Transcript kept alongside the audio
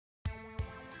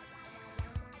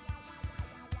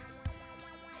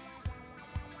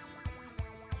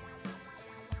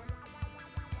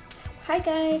Hi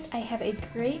guys, I have a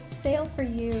great sale for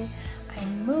you.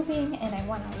 I'm moving and I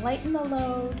want to lighten the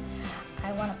load.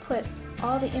 I want to put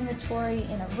all the inventory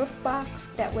in a roof box,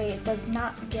 that way it does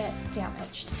not get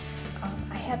damaged.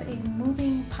 I have a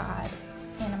moving pod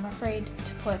and I'm afraid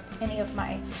to put any of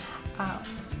my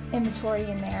inventory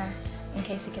in there in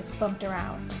case it gets bumped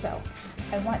around. So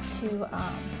I want to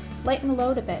lighten the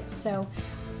load a bit. So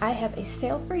I have a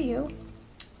sale for you.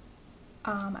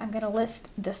 I'm going to list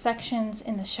the sections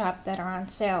in the shop that are on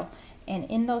sale, and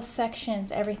in those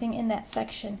sections, everything in that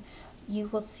section, you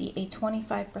will see a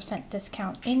 25%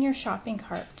 discount in your shopping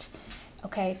cart.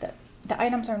 Okay, the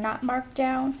items are not marked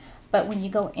down, but when you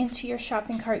go into your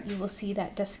shopping cart, you will see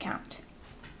that discount.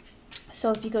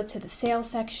 So if you go to the sale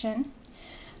section,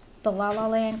 the La La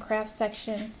Land craft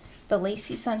section, the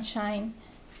LACY Sunshine,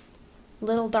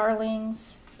 Little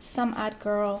Darlings, Some Odd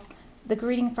Girl, the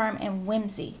Greeting Farm, and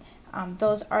Whimsy.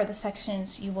 Those are the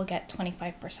sections you will get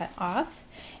 25% off,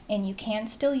 and you can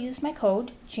still use my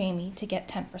code Jamie to get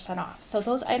 10% off. So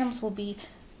those items will be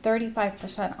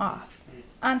 35% off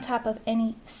on top of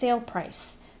any sale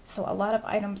price. So a lot of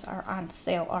items are on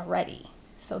sale already.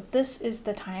 So this is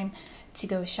the time to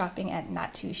go shopping at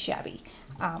Not Too Shabby.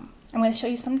 I'm going to show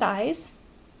you some dies.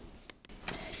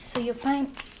 So you'll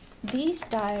find these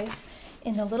dies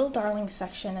in the Little Darling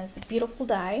section. It's a beautiful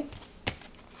die.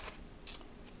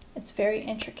 It's very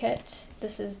intricate.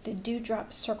 This is the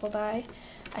Dewdrop Circle die.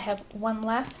 I have one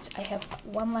left. I have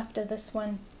one left of this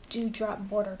one Dewdrop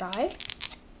Border die.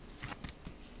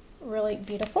 Really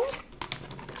beautiful.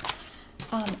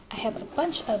 I have a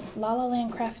bunch of La La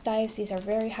Land craft dies. These are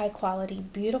very high quality,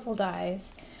 beautiful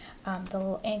dies. The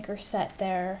little anchor set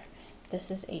there. This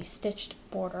is a stitched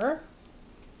border.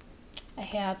 I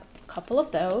have a couple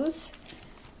of those.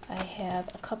 I have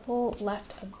a couple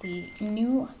left of the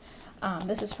new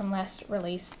this is from last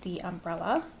release, the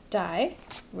umbrella die,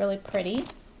 really pretty.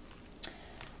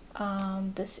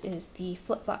 This is the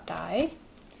flip-flop die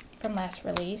from last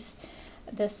release.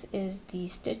 This is the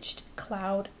stitched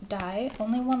cloud die,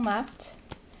 only one left.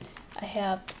 I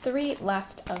have 3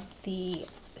 left of the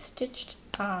stitched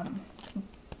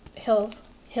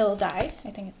hill die. I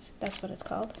think that's what it's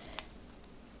called.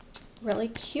 Really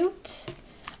cute.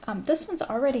 This one's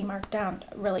already marked down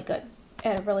really good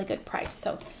at a really good price,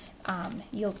 so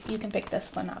you can pick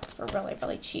this one up for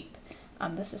really cheap.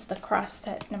 This is the cross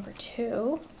set number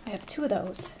 2. I have 2 of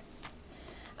those.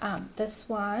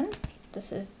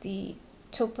 This is the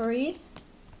topiary.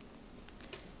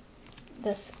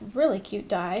 This really cute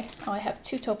die. Oh, I have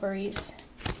 2 topiaries.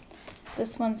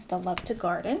 This one's the Love to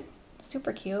Garden,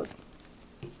 super cute.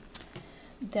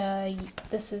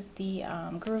 This is the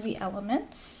Groovy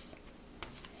Elements,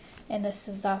 and this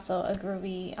is also a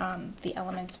groovy the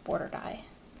Elements border die.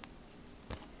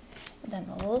 And then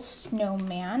the little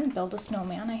snowman, Build a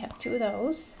Snowman. I have 2 of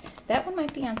those. That one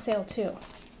might be on sale too.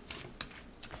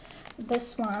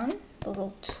 This one, the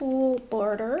little tulle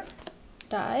border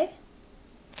die.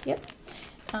 Yep.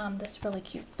 This really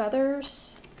cute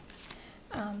feathers.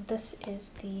 This is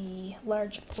the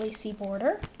large lacy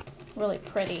border. Really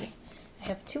pretty. I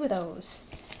have 2 of those.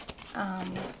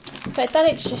 So I thought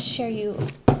I'd just share you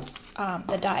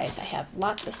the dies. I have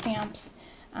lots of stamps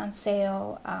on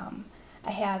sale.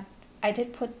 I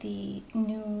did put the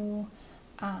new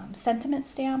sentiment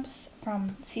stamps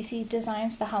from CC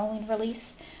Designs, the Halloween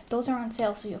release. Those are on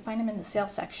sale, so you'll find them in the sale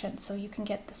section. So you can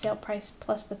get the sale price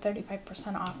plus the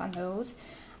 35% off on those.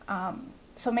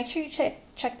 So make sure you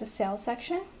check the sale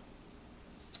section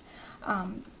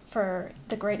for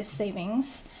the greatest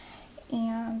savings.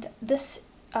 And this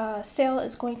sale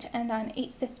is going to end on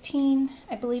 8/15.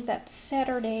 I believe that's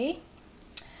Saturday.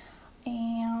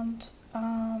 And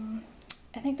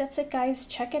I think that's it, guys.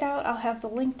 Check it out. I'll have the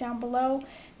link down below.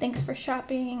 Thanks for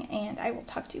shopping, and I will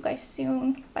talk to you guys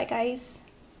soon. Bye, guys.